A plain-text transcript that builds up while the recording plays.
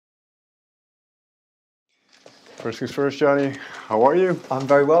First things first, Johnny. How are you? I'm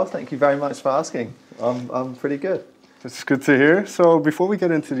very well, thank you very much for asking. I'm pretty good. It's good to hear. So before we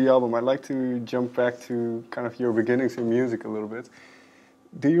get into the album, I'd like to jump back to kind of your beginnings in music a little bit.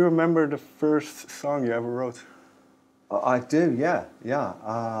 Do you remember the first song you ever wrote? I do, yeah. Yeah,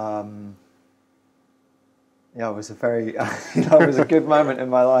 it was a very, it was a good moment in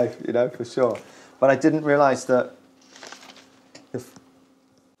my life, for sure. But I didn't realise that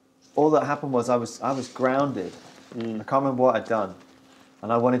all that happened was I was grounded. I can't remember what I'd done,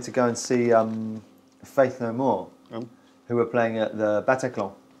 and I wanted to go and see Faith No More, who were playing at the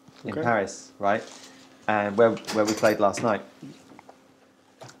Bataclan in Paris, right? And where we played last night.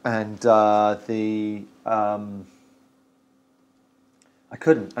 And I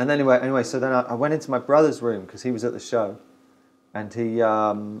couldn't. And anyway, so then I went into my brother's room because he was at the show, and he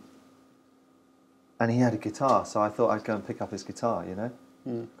had a guitar. So I thought I'd go and pick up his guitar,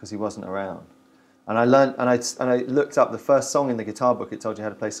 because he wasn't around. And I learned, and I looked up the first song in the guitar book. It told you how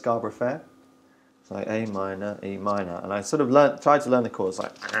to play Scarborough Fair. So like A minor, E minor, and I sort of tried to learn the chords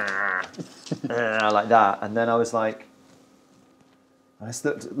like like that. And then I was like, I just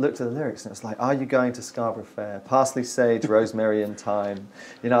looked at the lyrics, and it was like, "Are you going to Scarborough Fair? Parsley, sage, rosemary, and thyme."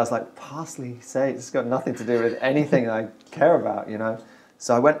 I was like, parsley, sage. It's got nothing to do with anything I care about,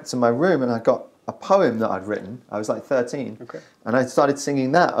 So I went to my room and I got a poem that I'd written. I was like 13, and I started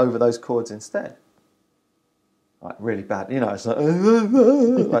singing that over those chords instead. Like really bad, it's like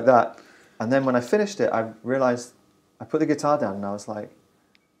like that. And then when I finished it, I realised I put the guitar down and I was like,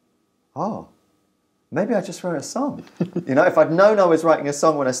 oh, maybe I just wrote a song. If I'd known I was writing a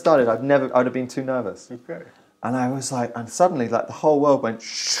song when I started, I'd have been too nervous. Okay. And I was like, and suddenly like the whole world went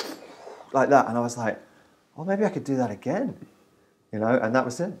like that, and I was like, oh, maybe I could do that again. And that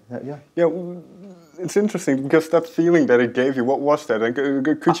was it. Yeah. Yeah, it's interesting because that feeling that it gave you, what was that? And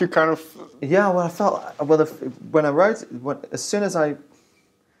could you kind of? Yeah, well, I felt when I wrote, as soon as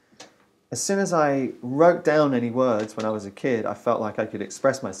I wrote down any words when I was a kid, I felt like I could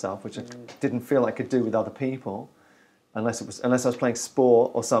express myself, which I didn't feel I could do with other people, unless I was playing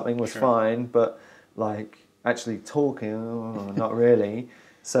sport or something was fine, but like actually talking, not really.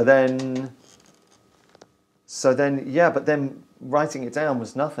 So then, yeah, but then writing it down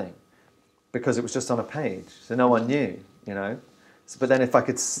was nothing, because it was just on a page, so no one knew, But then if I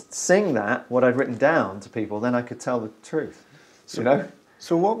could sing that, what I'd written down to people, then I could tell the truth, So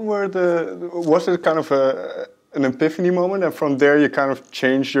what was it kind of an epiphany moment, and from there you kind of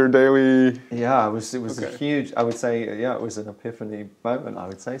changed your daily? Yeah, it was a huge, I would say, it was an epiphany moment, I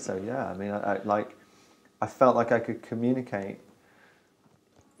would say so, yeah. I mean, I felt like I could communicate,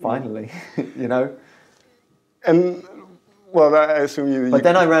 finally, And, well, I assume you... But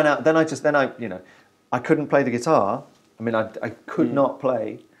then I ran out, I couldn't play the guitar. I mean, I could not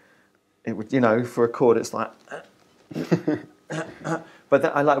play. It would, for a chord, it's like... But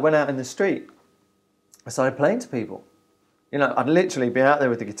then I went out in the street. I started playing to people. I'd literally be out there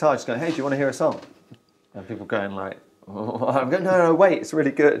with the guitar, just going, "Hey, do you want to hear a song?" And people going like, "Oh." I'm going, "No, wait, it's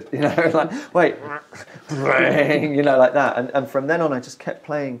really good." Like, "Wait," like that. And from then on, I just kept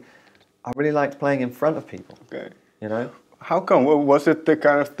playing. I really liked playing in front of people. Okay. How come? Was it the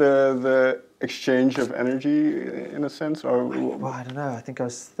kind of the exchange of energy in a sense, or? Well, I don't know. I think I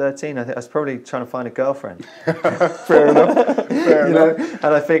was 13. I think I was probably trying to find a girlfriend. Fair enough. Fair enough.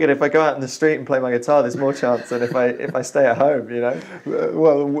 And I figured if I go out in the street and play my guitar, there's more chance than if I stay at home.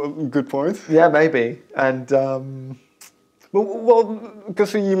 Well, good point. Yeah, maybe. And well,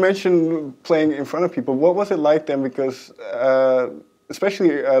 because you mentioned playing in front of people. What was it like then? Because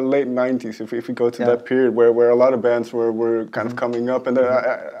especially late 90s, if we go to that period where a lot of bands were kind of coming up, and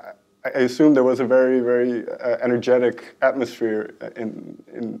I assume there was a very, very energetic atmosphere in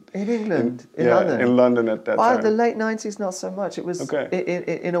England, in London. In London at that time. The late 90s, not so much. It was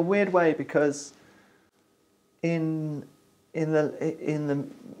in a weird way, because in the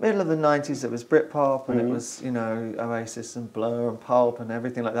middle of the 90s it was Britpop, and it was Oasis and Blur and Pulp and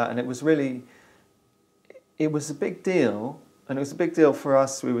everything like that, and it was a big deal. And it was a big deal for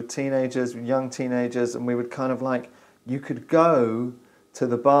us. We were teenagers, young teenagers, and we would kind of like, you could go to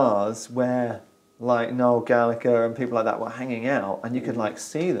the bars where like Noel Gallagher and people like that were hanging out, and you could like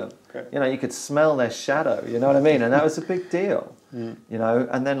see them. You could smell their shadow, you know what I mean? And that was a big deal,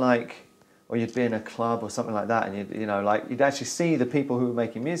 And then or you'd be in a club or something like that, and you'd actually see the people who were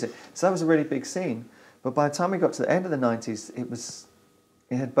making music. So that was a really big scene. But by the time we got to the end of the 90s,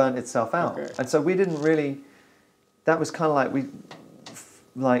 it had burnt itself out. And so we didn't really... That was kind of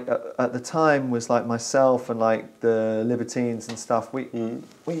like at the time was like myself and like the Libertines and stuff. We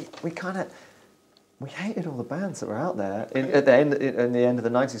kind of we hated all the bands that were out there at the end of the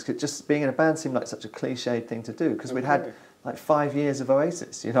 90s. Cause just being in a band seemed like such a cliched thing to do because we'd had like 5 years of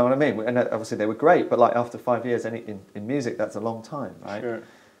Oasis, you know what I mean? And obviously they were great, but like after 5 years in music, that's a long time, right? Sure.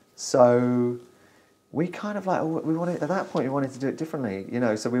 So we kind of like, we wanted, at that point we wanted to do it differently, you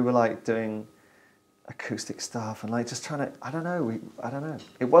know, so we were like doing acoustic stuff and like just trying to, I don't know.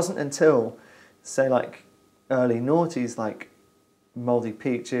 It wasn't until, say like early noughties, like Mouldy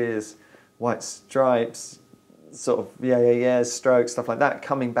Peaches, White Stripes, sort of yeah, Strokes, stuff like that,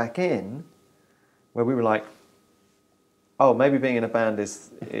 coming back in, where we were like, oh, maybe being in a band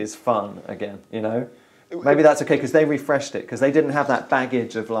is fun again, you know? Maybe that's okay, because they refreshed it, because they didn't have that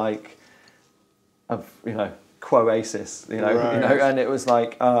baggage of like, you know, Quoasis, you know, right. you know, and it was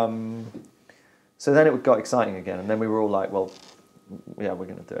like, so then it got exciting again, and then we were all like, well, yeah, we're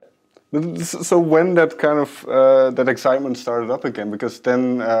going to do it. So when that kind of that excitement started up again, because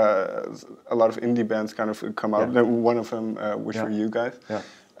then a lot of indie bands kind of come out. Yeah. One of them, which were you guys,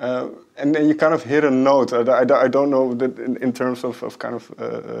 and then you kind of hit a note. I don't know that in terms of kind of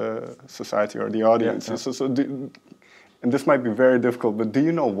society or the audience. And this might be very difficult, but do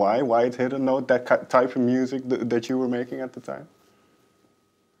you know why it hit a note? That type of music that you were making at the time.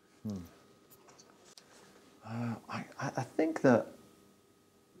 I think that.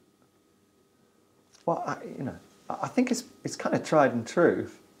 Well, I think it's kind of tried and true,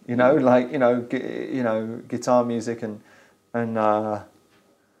 you know, like guitar music and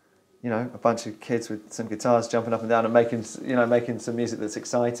you know, a bunch of kids with some guitars jumping up and down and making some music that's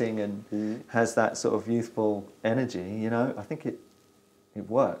exciting and has that sort of youthful energy, you know. I think it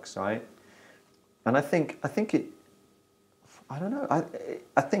works, right? And I think it. I don't know.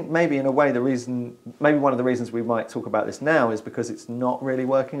 I think maybe in a way maybe one of the reasons we might talk about this now is because it's not really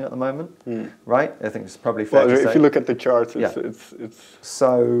working at the moment, right? I think it's probably fair to say. If you look at the charts, it's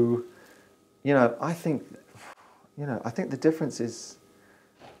so, you know, I think the difference is,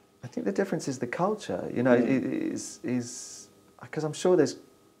 the culture. You know, is because I'm sure there's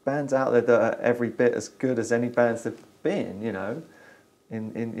bands out there that are every bit as good as any bands that've been, you know,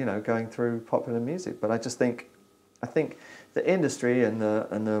 in you know, going through popular music. But I think the industry and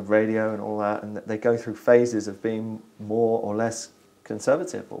the radio and all that, and they go through phases of being more or less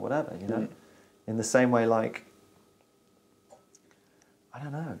conservative or whatever, you know. In the same way, like, I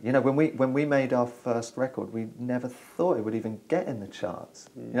don't know, you know, when we made our first record, we never thought it would even get in the charts.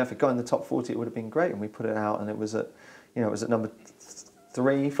 You know, if it got in the top 40, it would have been great. And we put it out, and it was at number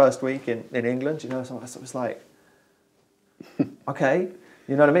 3 first week in England. You know, so it was like, okay.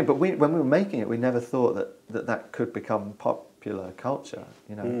 You know what I mean? But when we were making it, we never thought that could become popular culture,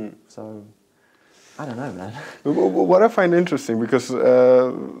 you know? So, I don't know, man. What I find interesting, because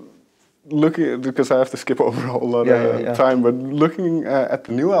because I have to skip over a whole lot of time, but looking at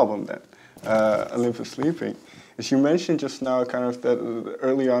the new album then, Olympus Sleeping, as you mentioned just now, kind of that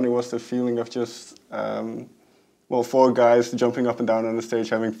early on it was the feeling of just... 4 guys jumping up and down on the stage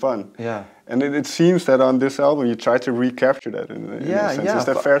having fun. Yeah. And it seems that on this album you try to recapture that in a sense. Is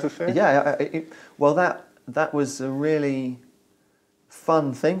that fair to say? Yeah. Well, that was a really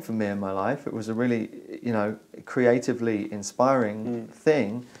fun thing for me in my life. It was a really, you know, creatively inspiring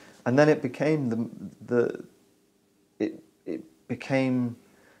thing. And then it became it became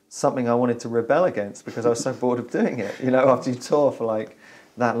something I wanted to rebel against because I was so bored of doing it. You know, after you tour for like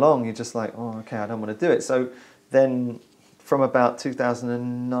that long, you're just like, oh, okay, I don't want to do it. So then from about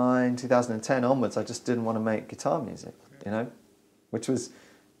 2009, 2010 onwards, I just didn't want to make guitar music, you know, which was,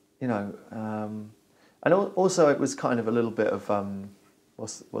 you know, and also it was kind of a little bit of,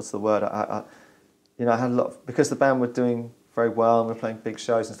 what's the word? You know, I had a lot, because the band were doing very well and we were playing big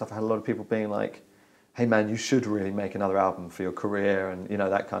shows and stuff, I had a lot of people being like, hey man, you should really make another album for your career and, you know,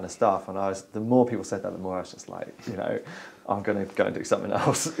 that kind of stuff. And the more people said that, the more I was just like, you know, I'm going to go and do something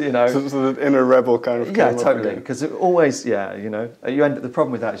else, you know. So the inner rebel kind of came totally. Because it always, you know, the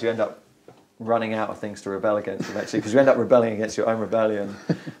problem with that is you end up running out of things to rebel against eventually, because you end up rebelling against your own rebellion,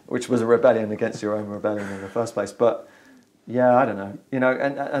 which was a rebellion against your own rebellion in the first place. But yeah, I don't know, you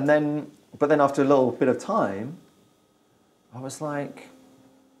know, but then after a little bit of time, I was like,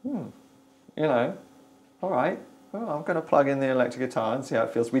 you know, all right, well, I'm going to plug in the electric guitar and see how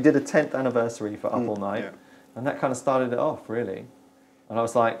it feels. We did a 10th anniversary for Up All Night, and that kind of started it off, really. And I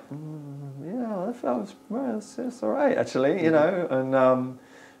was like, yeah, that felt, well, it's all right, actually, you know.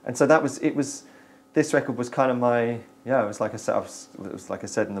 And so this record was kind of my, it was like I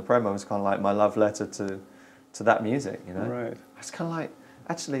said in the promo, it was kind of like my love letter to that music, you know. Right. I was kind of like,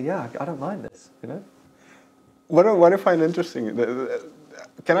 actually, yeah, I don't mind this, you know. What I find interesting,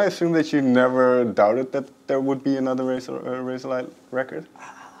 can I assume that you never doubted that there would be another Razorlight record?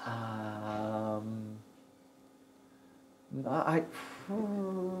 I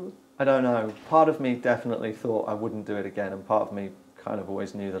don't know. Part of me definitely thought I wouldn't do it again, and part of me kind of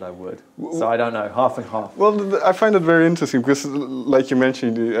always knew that I would. So I don't know, half and half. Well, I find it very interesting because, like you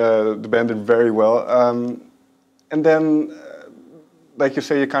mentioned, the band did very well. And then, like you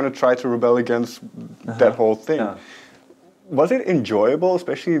say, you kind of tried to rebel against that whole thing. Yeah. Was it enjoyable,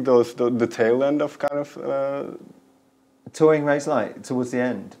 especially the tail end of kind of... Touring Razorlight towards the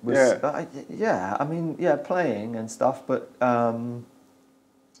end was... Yeah. I mean, playing and stuff, but...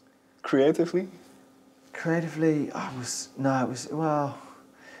 Creatively? Creatively, well,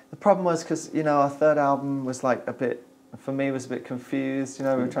 the problem was because, you know, our third album was like a bit, for me, was a bit confused, you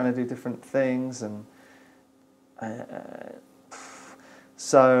know, we were trying to do different things, and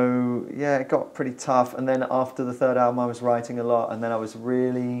so, yeah, it got pretty tough. And then after the third album, I was writing a lot, and then I was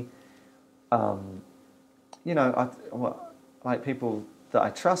really, you know, like people that I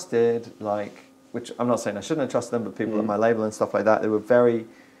trusted, like, which I'm not saying I shouldn't have trusted them, but people at my label and stuff like that, they were very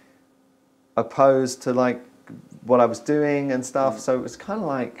opposed to like what I was doing and stuff. So it was kind of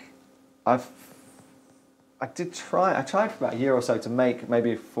like I tried for about a year or so to make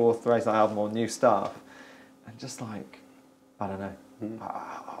maybe a fourth Razorlight album or new stuff, and just like I don't know,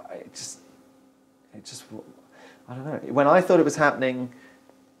 it just I don't know. When I thought it was happening,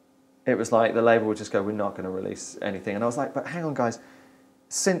 it was like the label would just go, "We're not going to release anything," and I was like, "But hang on, guys,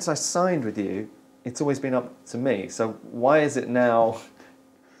 since I signed with you, it's always been up to me. So why is it now?"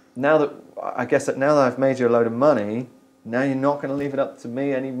 Now that I've made you a load of money, now you're not going to leave it up to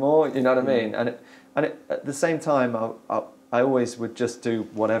me anymore. You know what I mean? And at the same time, I always would just do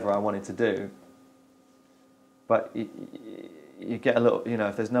whatever I wanted to do. But you get a little, you know,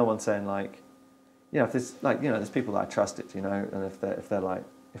 if there's no one saying like, you know, if there's like, you know, there's people that I trusted, you know, and if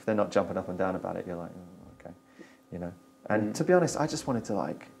they're not jumping up and down about it, you're like, oh, okay, you know. And to be honest, I just wanted to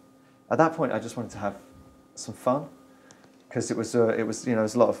like, at that point, I just wanted to have some fun. Because it was you know,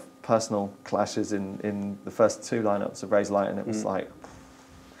 there's a lot of personal clashes in the first two lineups of Razorlight, and it was like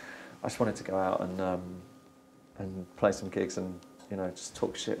I just wanted to go out and play some gigs and, you know, just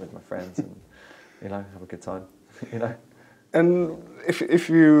talk shit with my friends and, you know, have a good time, you know. And if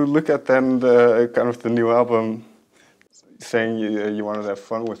you look at then the kind of the new album, saying you wanted to have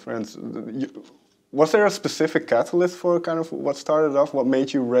fun with friends, was there a specific catalyst for kind of what started off? What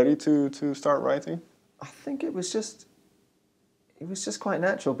made you ready to start writing? I think it was just quite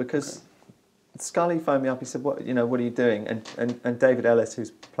natural because Scully phoned me up. He said, "What are you doing?" And David Ellis, who's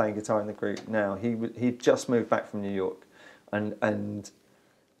playing guitar in the group now, he'd just moved back from New York, and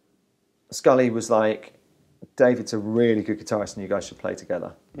Scully was like, "David's a really good guitarist, and you guys should play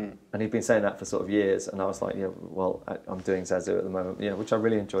together." And he'd been saying that for sort of years, and I was like, "Yeah, well, I'm doing Zazu at the moment, you know, which I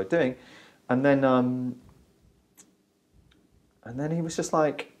really enjoyed doing," and then he was just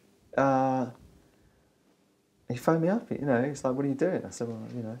like. He phoned me up, you know, he's like, "What are you doing?" I said, "Well,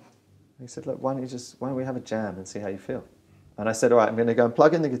 you know," he said, "Look, why don't we have a jam and see how you feel?" And I said, "All right, I'm going to go and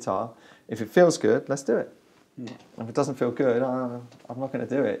plug in the guitar. If it feels good, let's do it. If it doesn't feel good, I'm not going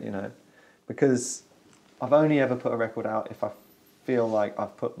to do it, you know, because I've only ever put a record out if I feel like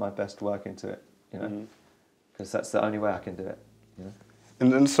I've put my best work into it, you know, because that's the only way I can do it, you know."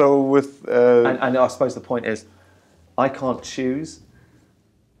 And then so with... And I suppose the point is, I can't choose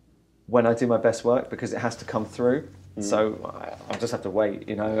when I do my best work because it has to come through. So I just have to wait,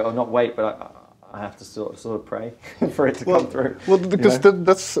 you know, or not wait, but I have to sort of pray for it to come through. Well, because you know?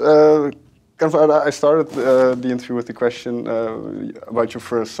 That's kind of, I started the interview with the question about your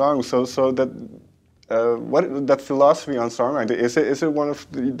first song. So that what that philosophy on songwriting, is it one of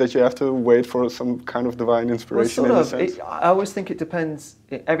that you have to wait for some kind of divine inspiration? Well, sort of. I always think it depends.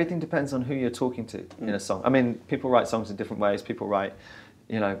 Everything depends on who you're talking to in a song. I mean, people write songs in different ways. People write,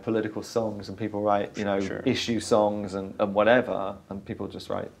 you know, political songs, and people write, you know, issue songs and whatever, and people just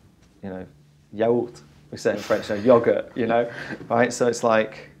write, you know, yaourt, we say in French, you know, yogurt, you know, right? So it's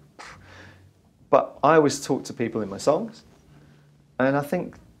like, but I always talk to people in my songs, and I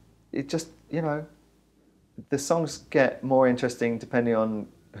think it just, you know, the songs get more interesting depending on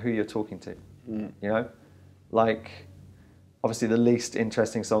who you're talking to, you know? Like, obviously the least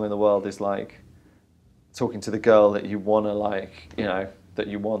interesting song in the world is like talking to the girl that you want to like, you know, that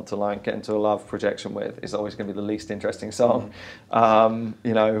you want to like get into a love projection with is always going to be the least interesting song,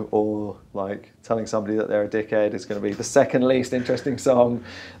 you know, or like telling somebody that they're a dickhead is going to be the second least interesting song.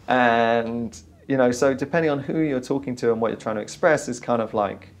 And, you know, so depending on who you're talking to and what you're trying to express is kind of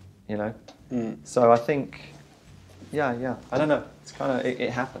like, you know, so I think, yeah, I don't know, it's kind of, it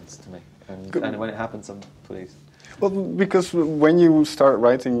happens to me. And when it happens, I'm pleased. Well, because when you start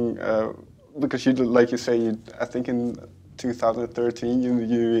writing, because you, like you say, I think in 2013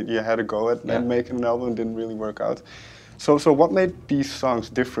 you had a go at making an album, didn't really work out. So what made these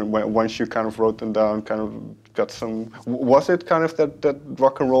songs different once you kind of wrote them down, kind of got some, was it kind of that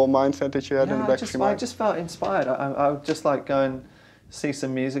rock and roll mindset that you had in the back of your mind? I just felt inspired. I would just like go and see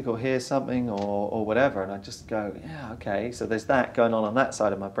some music or hear something or whatever, and I just go, yeah, okay, so there's that going on that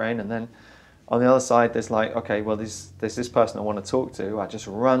side of my brain, and then on the other side there's like, okay, well there's this person I want to talk to. I just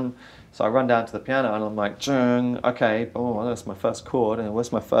run, so I run down to the piano and I'm like, okay, oh, well, that's my first chord, and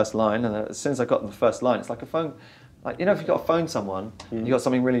where's my first line? And as soon as I got the first line, it's like a phone, like, you know, if you've got to phone someone, you've got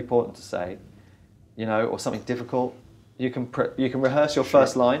something really important to say, you know, or something difficult, you can rehearse your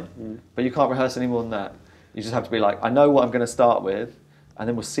first line, but you can't rehearse any more than that. You just have to be like, I know what I'm going to start with, and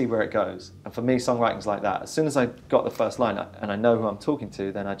then we'll see where it goes. And for me, songwriting's like that. As soon as I got the first line and I know who I'm talking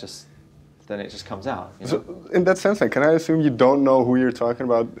to, then it just comes out. You know? So in that sense, then, can I assume you don't know who you're talking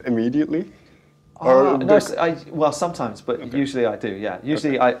about immediately? No, well, sometimes, but usually I do. Yeah,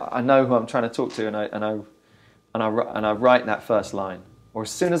 usually I know who I'm trying to talk to, and I write that first line. Or as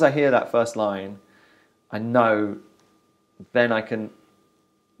soon as I hear that first line, I know. Then I can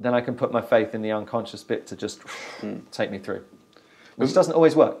put my faith in the unconscious bit to just take me through. Which doesn't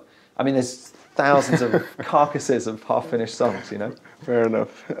always work. I mean, there's thousands of carcasses of half-finished songs, you know? Fair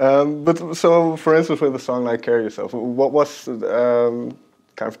enough. But so, for instance, with a song like Carry Yourself, what was kind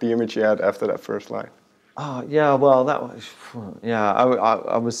of the image you had after that first line? Oh, yeah, well, that was... Yeah,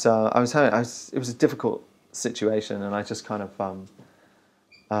 I was having... It was a difficult situation, and I just kind of...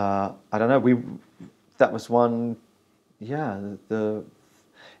 I don't know, that was one... Yeah,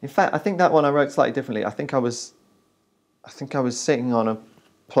 in fact, I think that one I wrote slightly differently. I think I was sitting on a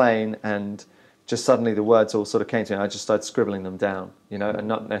plane and just suddenly the words all sort of came to me and I just started scribbling them down, you know, and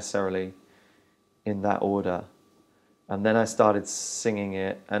not necessarily in that order. And then I started singing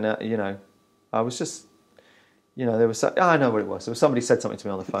it, and you know, I was just, you know, I know what it was. There was somebody said something to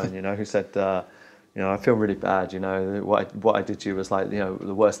me on the phone, you know, who said, you know, I feel really bad, you know, what I did to you was like, you know,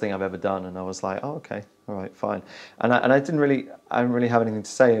 the worst thing I've ever done. And I was like, oh, okay, all right, fine. And I didn't really have anything to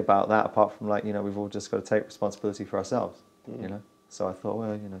say about that apart from like, you know, we've all just got to take responsibility for ourselves, you know. So I thought,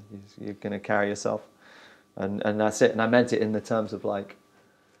 well, you know, you're going to carry yourself, and that's it. And I meant it in the terms of like,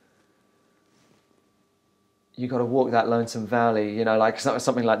 you got to walk that lonesome valley, you know, like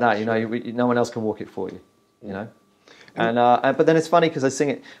something like that. You know, no one else can walk it for you, you know. And but then it's funny because I sing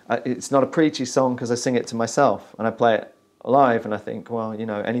it. It's not a preachy song because I sing it to myself and I play it live. And I think, well, you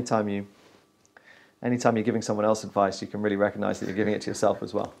know, anytime you're giving someone else advice, you can really recognise that you're giving it to yourself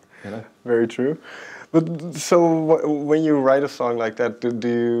as well. You know. Very true. But so when you write a song like that,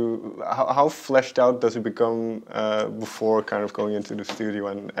 how fleshed out does it become before kind of going into the studio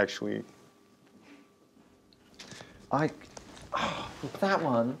and actually? With that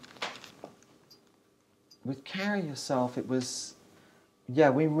one. With Carry Yourself, it was,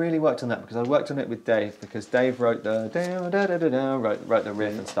 yeah, we really worked on that because I worked on it with Dave because Dave wrote the wrote the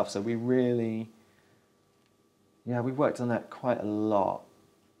riff and stuff. So we really, yeah, we worked on that quite a lot.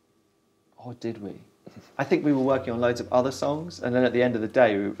 Or did we? I think we were working on loads of other songs, and then at the end of the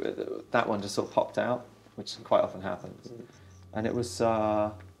day, that one just sort of popped out, which quite often happens. And it was, you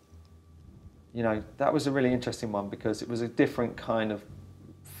know, that was a really interesting one because it was a different kind of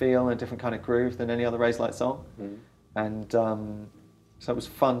feel and a different kind of groove than any other Razorlight song, and so it was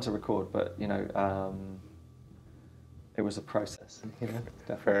fun to record. But you know, it was a process. You know,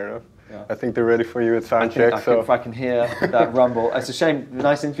 definitely. Fair enough. Yeah. I think they're ready for you at sound check. If I can hear that rumble, it's a shame.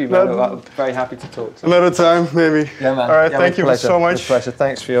 Nice interview, man. I'm very happy to talk. So. Another time, maybe. Yeah, man. All right, yeah, thank you so much. With pleasure.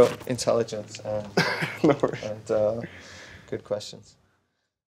 Thanks for your intelligence and, No worries. and good questions.